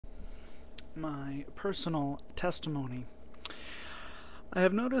my personal testimony. I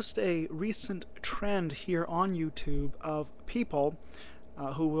have noticed a recent trend here on YouTube of people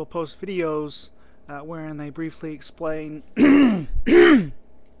who will post videos wherein they briefly explain,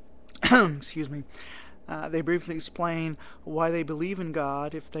 excuse me, they briefly explain why they believe in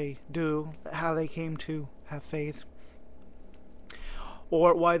God, if they do, how they came to have faith,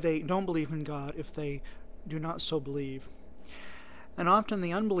 or why they don't believe in God if they do not so believe. And often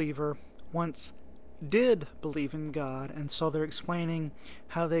the unbeliever once did believe in God, and so they're explaining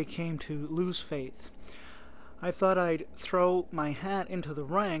how they came to lose faith. I thought I'd throw my hat into the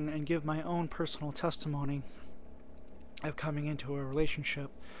ring and give my own personal testimony of coming into a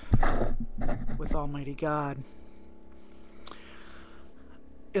relationship with Almighty God.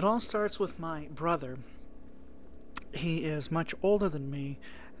 It all starts with my brother. He is much older than me,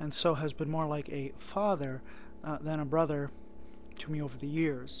 and so has been more like a father than a brother to me over the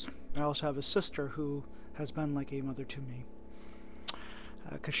years. I also have a sister who has been like a mother to me,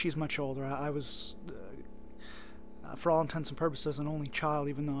 because she's much older. I was, for all intents and purposes, an only child,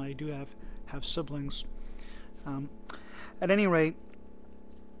 even though I do have siblings. Um, at any rate,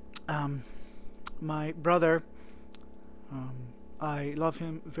 my brother, I love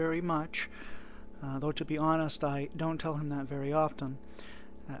him very much, though to be honest, I don't tell him that very often,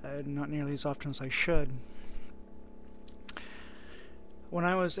 not nearly as often as I should. When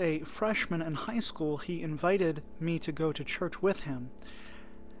I was a freshman in high school, he invited me to go to church with him,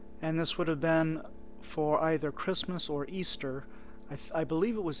 and this would have been for either Christmas or Easter. I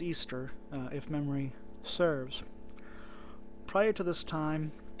believe it was Easter, if memory serves. Prior to this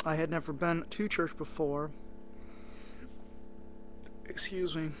time, I had never been to church before,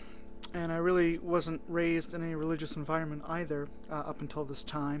 excuse me, and I really wasn't raised in a religious environment either up until this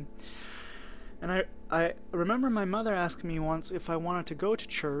time. And I remember my mother asking me once if I wanted to go to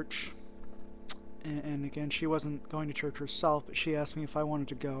church, and again, she wasn't going to church herself, but she asked me if I wanted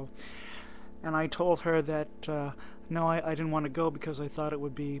to go. And I told her that no, I didn't want to go because I thought it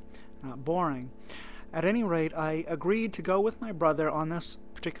would be boring. At any rate, I agreed to go with my brother on this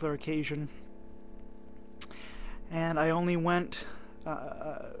particular occasion, and I only went,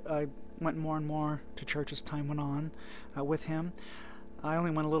 I went more and more to church as time went on with him. I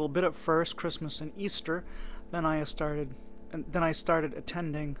only went a little bit at first, Christmas and Easter. Then I started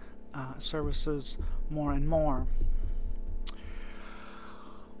attending services more and more.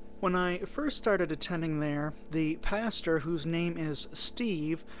 When I first started attending there, the pastor, whose name is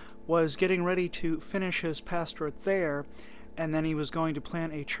Steve, was getting ready to finish his pastorate there, and then he was going to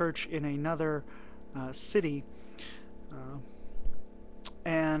plant a church in another city,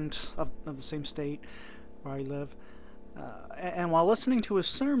 and of the same state where I live. And while listening to his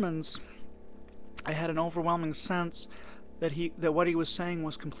sermons, I had an overwhelming sense that what he was saying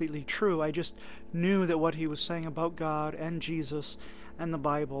was completely true. I just knew that what he was saying about God and Jesus and the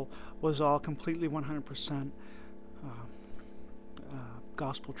Bible was all completely 100%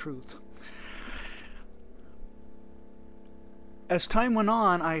 gospel truth. As time went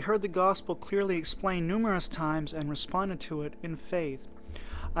on, I heard the gospel clearly explained numerous times and responded to it in faith.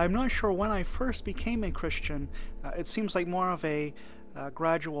 I'm not sure when I first became a Christian. It seems like more of a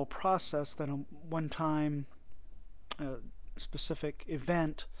gradual process than a one-time specific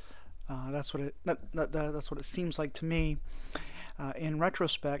event. That's what it seems like to me. In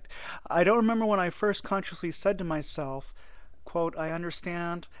retrospect, I don't remember when I first consciously said to myself, quote, "I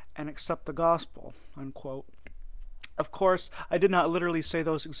understand and accept the gospel," unquote. Of course, I did not literally say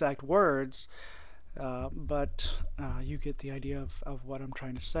those exact words. But you get the idea of what I'm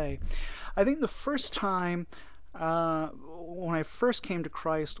trying to say. I think the first time when I first came to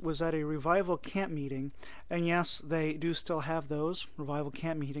Christ was at a revival camp meeting, and yes, they do still have those revival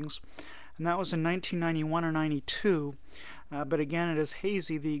camp meetings, and that was in 1991 or 92, but again, it is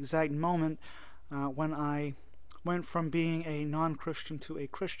hazy the exact moment when I went from being a non-Christian to a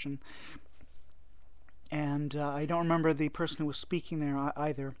Christian, and I don't remember the person who was speaking there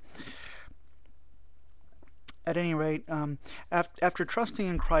either. At any rate, after trusting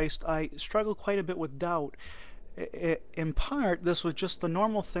in Christ, I struggled quite a bit with doubt. In part, this was just the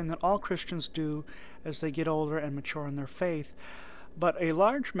normal thing that all Christians do as they get older and mature in their faith. But a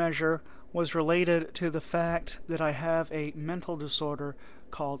large measure was related to the fact that I have a mental disorder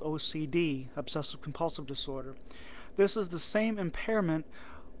called OCD, obsessive compulsive disorder. This is the same impairment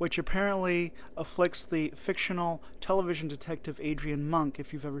which apparently afflicts the fictional television detective Adrian Monk,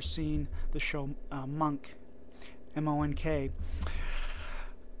 if you've ever seen the show Monk. Monk.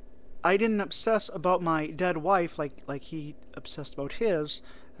 I didn't obsess about my dead wife like he obsessed about his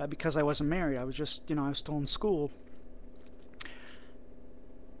because I wasn't married. I was just, I was still in school.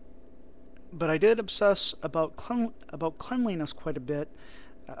 but I did obsess about cleanliness quite a bit,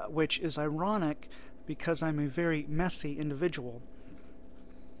 which is ironic because I'm a very messy individual,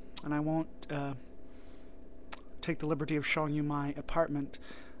 and I won't take the liberty of showing you my apartment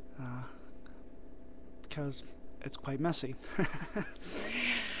uh, because it's quite messy.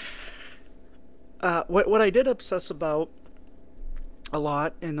 What I did obsess about a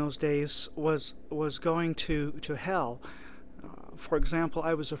lot in those days was going to hell. For example,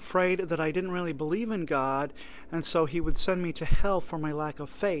 I was afraid that I didn't really believe in God, and so He would send me to hell for my lack of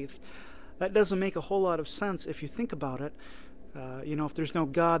faith. That doesn't make a whole lot of sense if you think about it. If there's no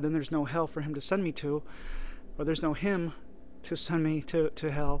God, then there's no hell for Him to send me to, or there's no Him to send me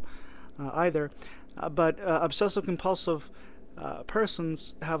to hell either. But obsessive compulsive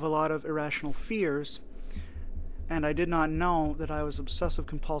persons have a lot of irrational fears, and I did not know that I was obsessive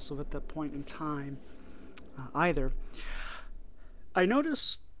compulsive at that point in time either. I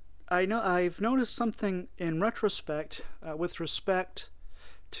noticed, I've noticed something in retrospect with respect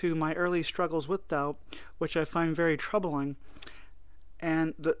to my early struggles with doubt, which I find very troubling.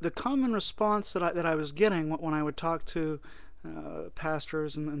 And the common response that I was getting when I would talk to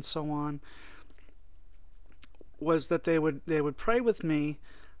pastors and so on was that they would pray with me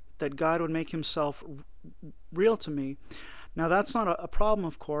that God would make Himself real to me. Now that's not a problem,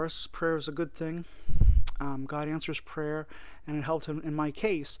 of course. Prayer is a good thing. God answers prayer, and it helped in my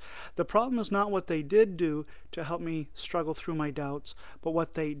case. The problem is not what they did do to help me struggle through my doubts, but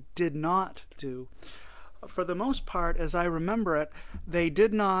what they did not do. For the most part, as I remember it, they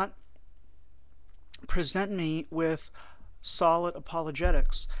did not present me with solid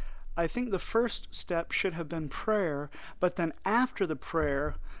apologetics. I think the first step should have been prayer, but then after the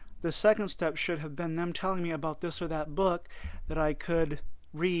prayer, the second step should have been them telling me about this or that book that I could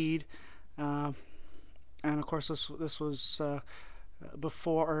read. And of course, this was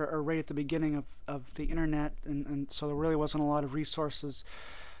before or right at the beginning of the internet, and so there really wasn't a lot of resources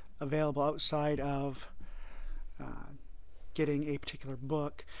available outside of getting a particular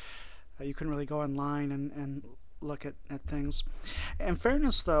book. You couldn't really go online and look at things. In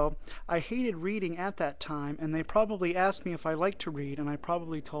fairness, though, I hated reading at that time, and they probably asked me if I liked to read, and I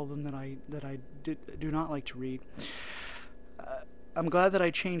probably told them that I do not like to read. I'm glad that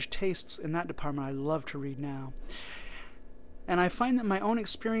I changed tastes in that department. I love to read now. And I find that my own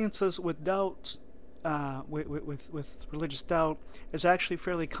experiences with doubt, with religious doubt, is actually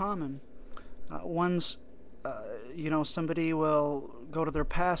fairly common. One's, somebody will go to their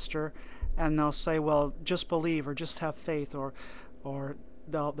pastor and they'll say, well, just believe or just have faith, or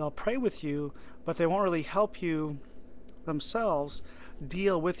they'll pray with you, but they won't really help you themselves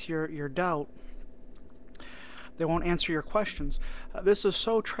deal with your doubt. They won't answer your questions. This is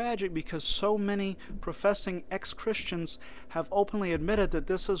so tragic because so many professing ex-Christians have openly admitted that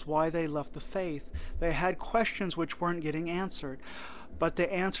this is why they left the faith. They had questions which weren't getting answered, but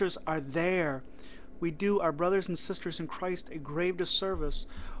the answers are there. We do our brothers and sisters in Christ a grave disservice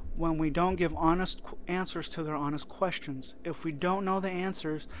when we don't give honest answers to their honest questions. If we don't know the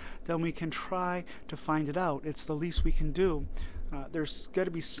answers, then we can try to find it out. It's the least we can do. There's got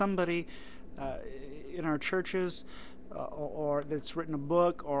to be somebody in our churches or that's written a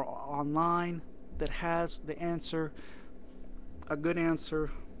book or online that has the answer, a good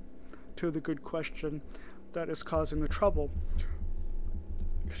answer to the good question that is causing the trouble.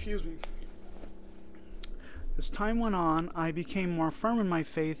 Excuse me. As time went on, I became more firm in my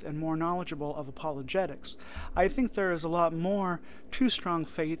faith and more knowledgeable of apologetics. I think there is a lot more to strong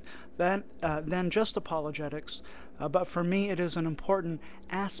faith than just apologetics, but for me it is an important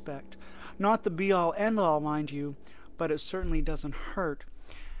aspect. Not the be-all, end-all, mind you, but it certainly doesn't hurt.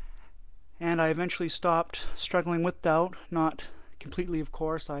 And I eventually stopped struggling with doubt, not completely, of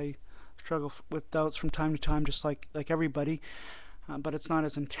course. I struggle with doubts from time to time, just like everybody, but it's not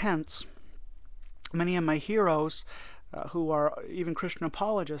as intense. Many of my heroes, who are even Christian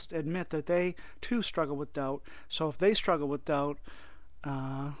apologists, admit that they too struggle with doubt. So if they struggle with doubt,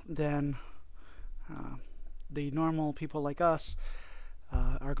 then the normal people like us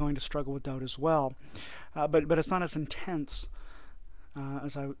are going to struggle with doubt as well. But it's not as intense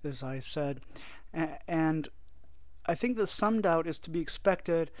as I said, and I think that some doubt is to be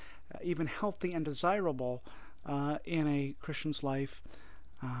expected, even healthy and desirable in a Christian's life.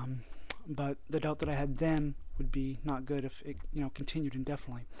 But the doubt that I had then would be not good if it continued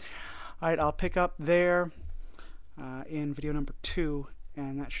indefinitely. All right, I'll pick up there in video number 2,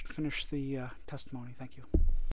 and that should finish the testimony. Thank you.